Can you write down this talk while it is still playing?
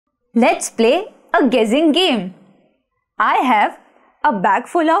Let's play a guessing game. I have a bag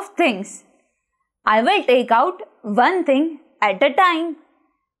full of things. I will take out one thing at a time.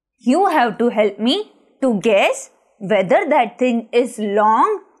 You have to help me to guess whether that thing is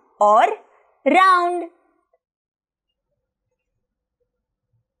long or round.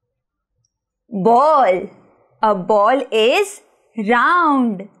 Ball. A ball is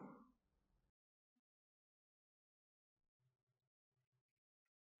round.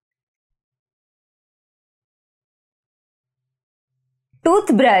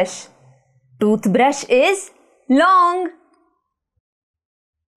 Toothbrush. Toothbrush is long.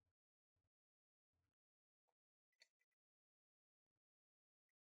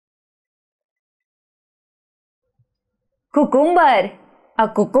 Cucumber. A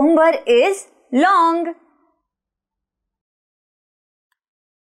cucumber is long.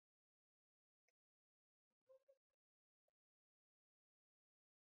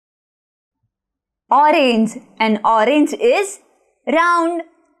 Orange. An orange is round.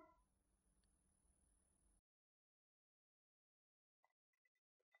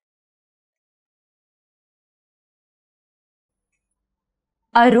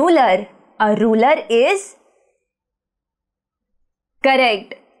 A ruler. A ruler is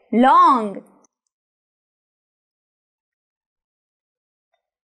correct. Long.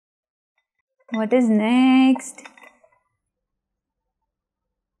 What is next?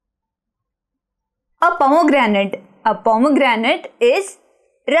 A pomegranate. A pomegranate is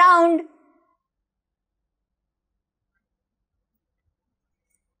round.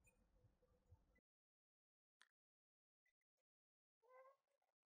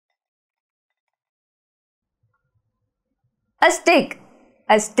 A stick.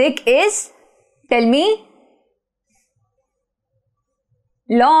 A stick is, tell me,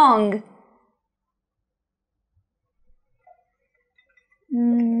 long.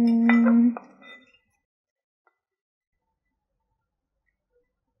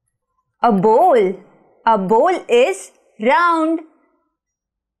 A bowl. A bowl is round.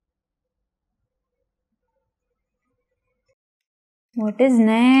 What is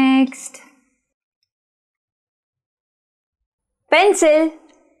next? Pencil.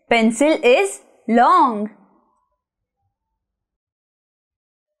 Pencil is long.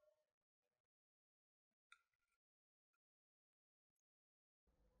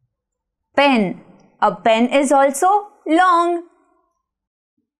 Pen. A pen is also long.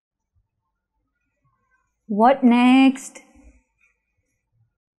 What next?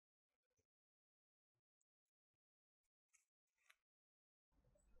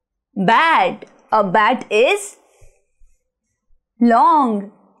 Bat. A bat is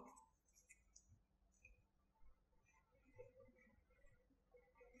long.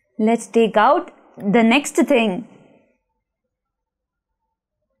 Let's take out the next thing.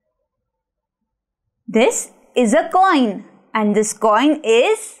 This is a coin and this coin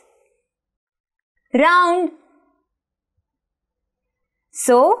is round.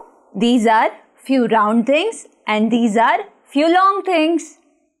 So, these are few round things and these are few long things.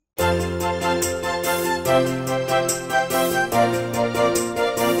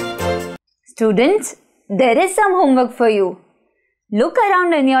 Students, there is some homework for you. Look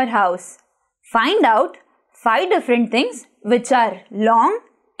around in your house. Find out 5 different things which are long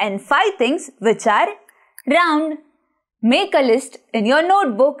and 5 things which are round. Make a list in your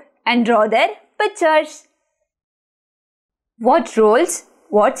notebook and draw their pictures. What rolls?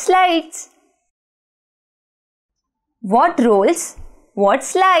 What slides? What rolls? What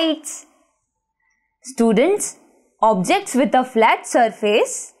slides? Students, objects with a flat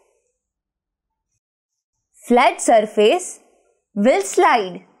surface will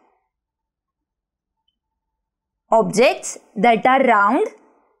slide. Objects that are round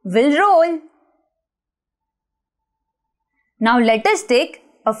will roll. Now let us take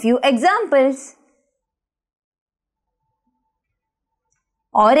a few examples.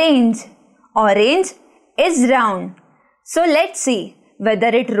 Orange. Orange is round. So let's see whether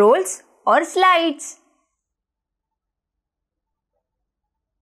it rolls or slides.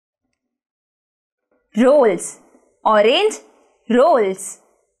 Rolls. Orange rolls.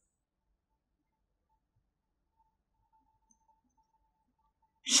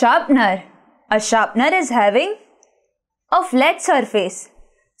 Sharpener. A sharpener is having a flat surface.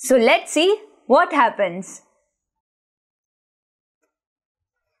 So let's see what happens.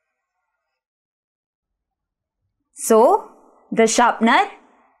 So the sharpener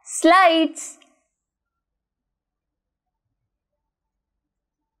slides.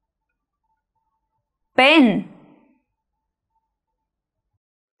 Pen.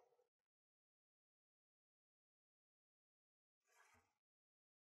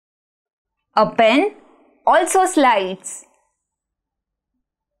 A pen also slides.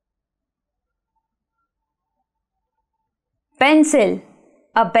 Pencil.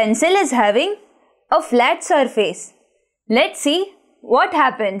 A pencil is having a flat surface. Let's see what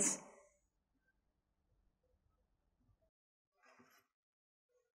happens.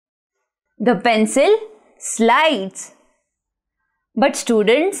 The pencil slides. But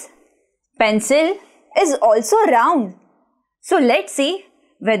students, pencil is also round. So let's see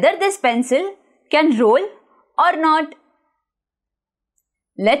whether this pencil can roll or not.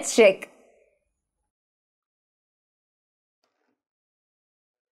 Let's check.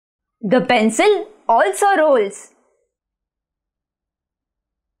 The pencil also rolls.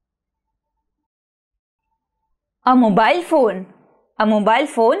 A mobile phone. A mobile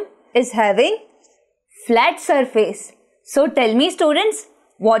phone is having flat surface. So tell me students,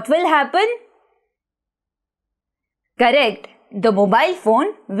 what will happen? Correct. The mobile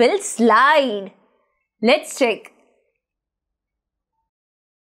phone will slide. Let's check.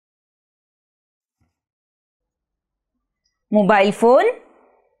 Mobile phone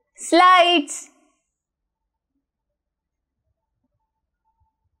slides.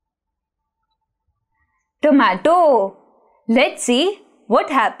 Tomato. Let's see what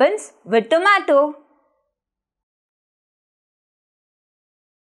happens with tomato.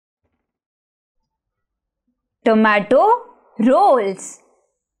 Tomato rolls.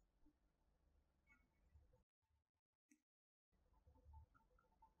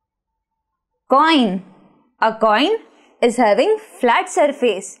 Coin. A coin is having flat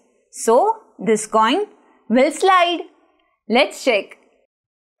surface. So this coin will slide. Let's check.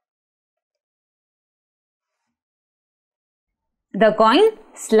 The coin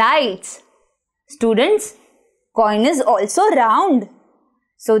slides. Students, coin is also round.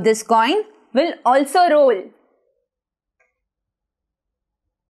 So this coin will also roll.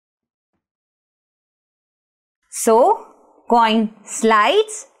 So coin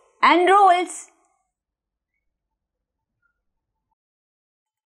slides and rolls.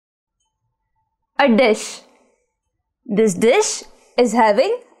 A dish. This dish is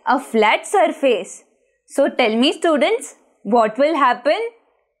having a flat surface. So tell me students, what will happen?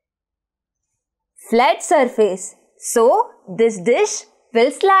 Flat surface. So this dish will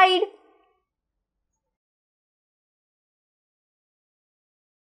slide.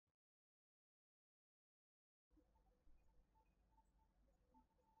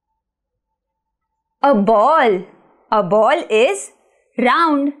 A ball. A ball is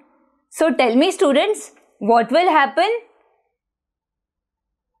round. So tell me students, what will happen?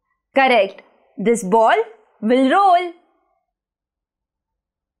 Correct. This ball will roll.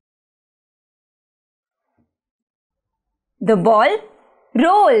 The ball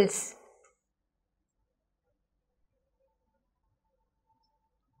rolls.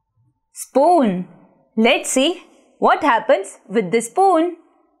 Spoon. Let's see what happens with the spoon.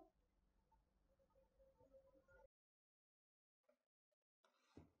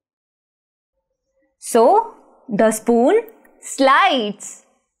 So, the spoon slides.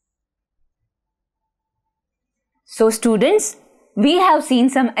 So, students, we have seen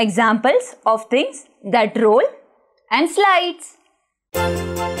some examples of things that roll and slides.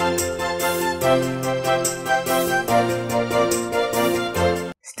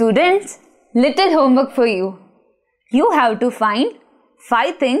 Students, little homework for you. You have to find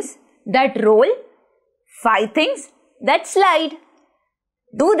 5 things that roll, 5 things that slide.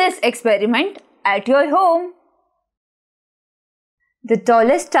 Do this experiment at your home. The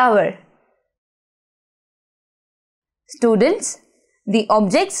tallest tower. Students, the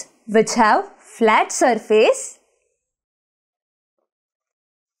objects which have flat surface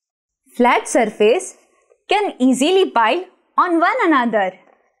can easily pile on one another.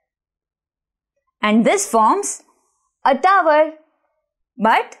 And this forms a tower.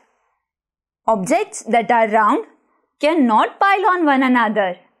 But objects that are round cannot pile on one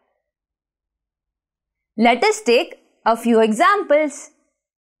another. Let us take a few examples.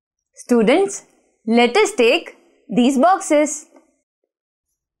 Students, let us take these boxes.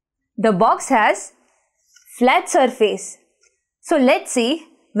 The box has flat surface. So let's see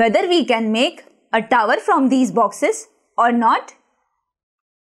whether we can make a tower from these boxes or not.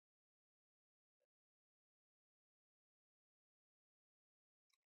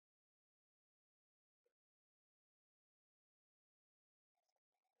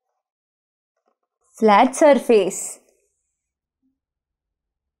 Flat surface.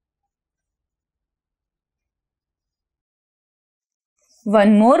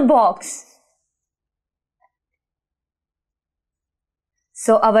 One more box.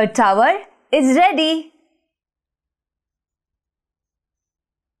 So our tower is ready.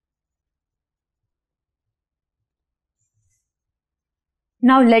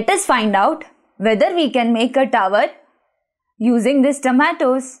 Now let us find out whether we can make a tower using these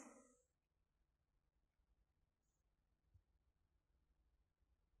tomatoes.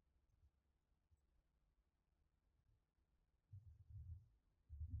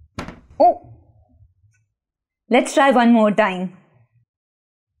 Oh! Let's try one more time.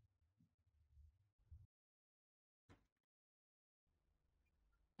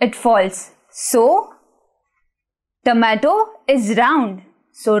 It falls. So, tomato is round.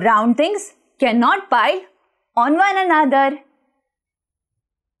 So, round things cannot pile on one another.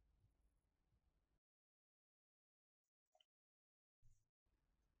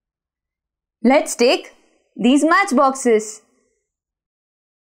 Let's take these matchboxes.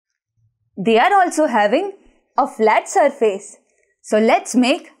 They are also having a flat surface. So, let's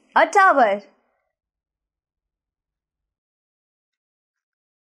make a tower.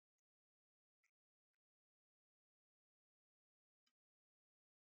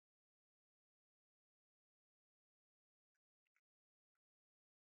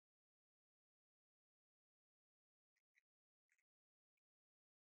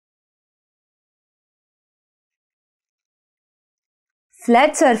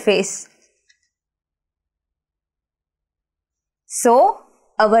 Flat surface. So,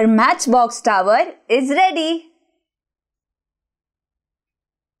 our matchbox tower is ready.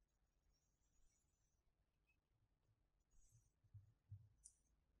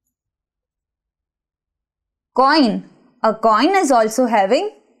 Coin. A coin is also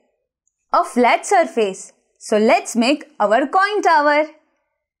having a flat surface. So, let's make our coin tower.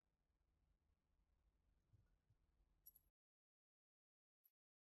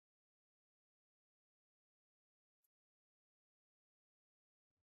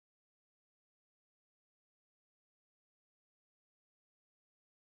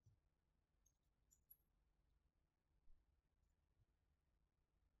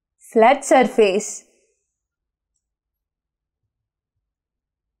 Flat surface.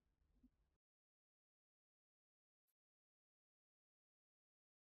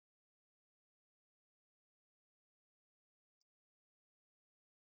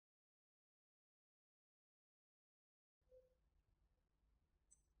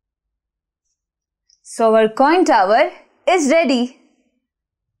 So our coin tower is ready.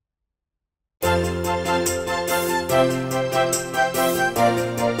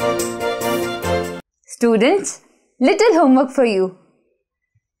 Students, little homework for you.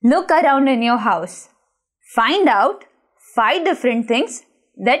 Look around in your house. Find out 5 different things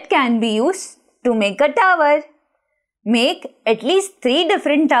that can be used to make a tower. Make at least 3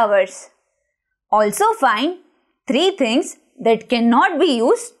 different towers. Also find 3 things that cannot be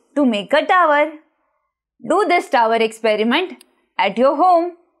used to make a tower. Do this tower experiment at your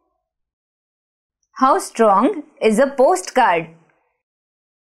home. How strong is a postcard?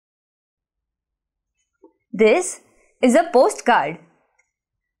 This is a postcard.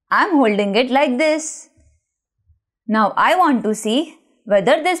 I am holding it like this. Now I want to see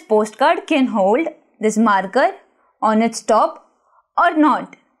whether this postcard can hold this marker on its top or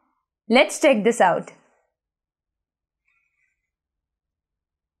not. Let's check this out.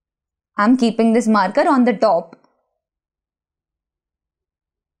 I am keeping this marker on the top.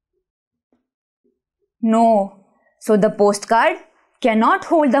 No, so the postcard cannot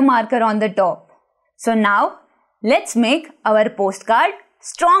hold the marker on the top. So now let's make our postcard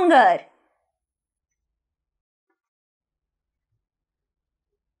stronger.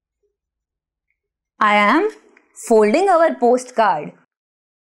 I am folding our postcard.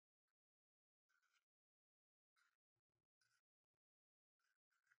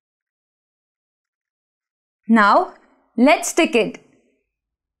 Now let's stick it.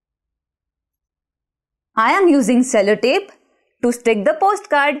 I am using sellotape to stick the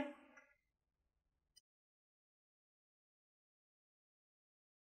postcard.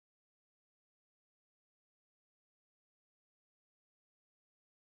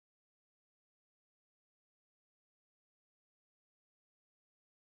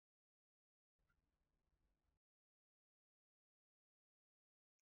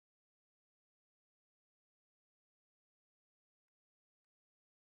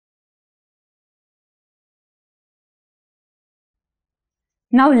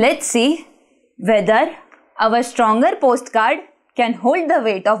 Now let's see whether our stronger postcard can hold the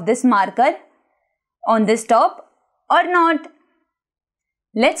weight of this marker on this top or not.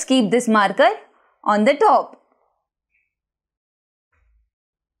 Let's keep this marker on the top.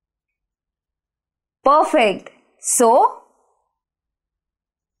 Perfect. So,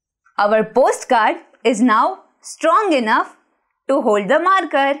 our postcard is now strong enough to hold the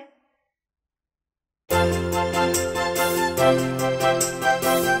marker.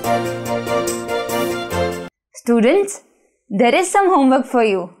 Students, there is some homework for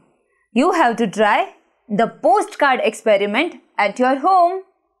you. You have to try the postcard experiment at your home.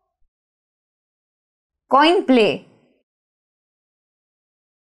 Coin play.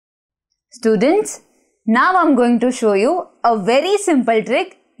 Students, now I'm going to show you a very simple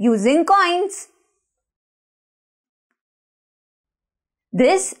trick using coins.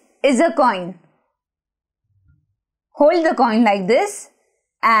 This is a coin. Hold the coin like this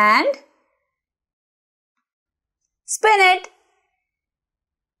and spin it.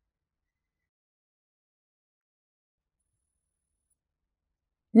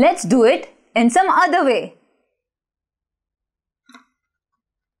 Let's do it in some other way.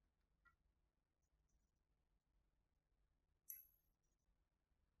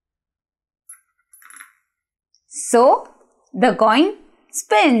 So, the coin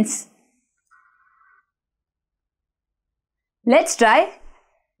spins. Let's try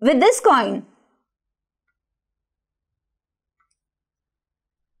with this coin.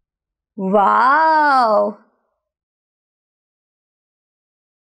 Wow!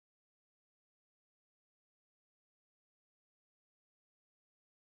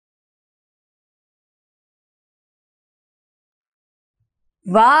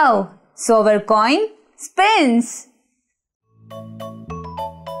 Wow! So our coin spins.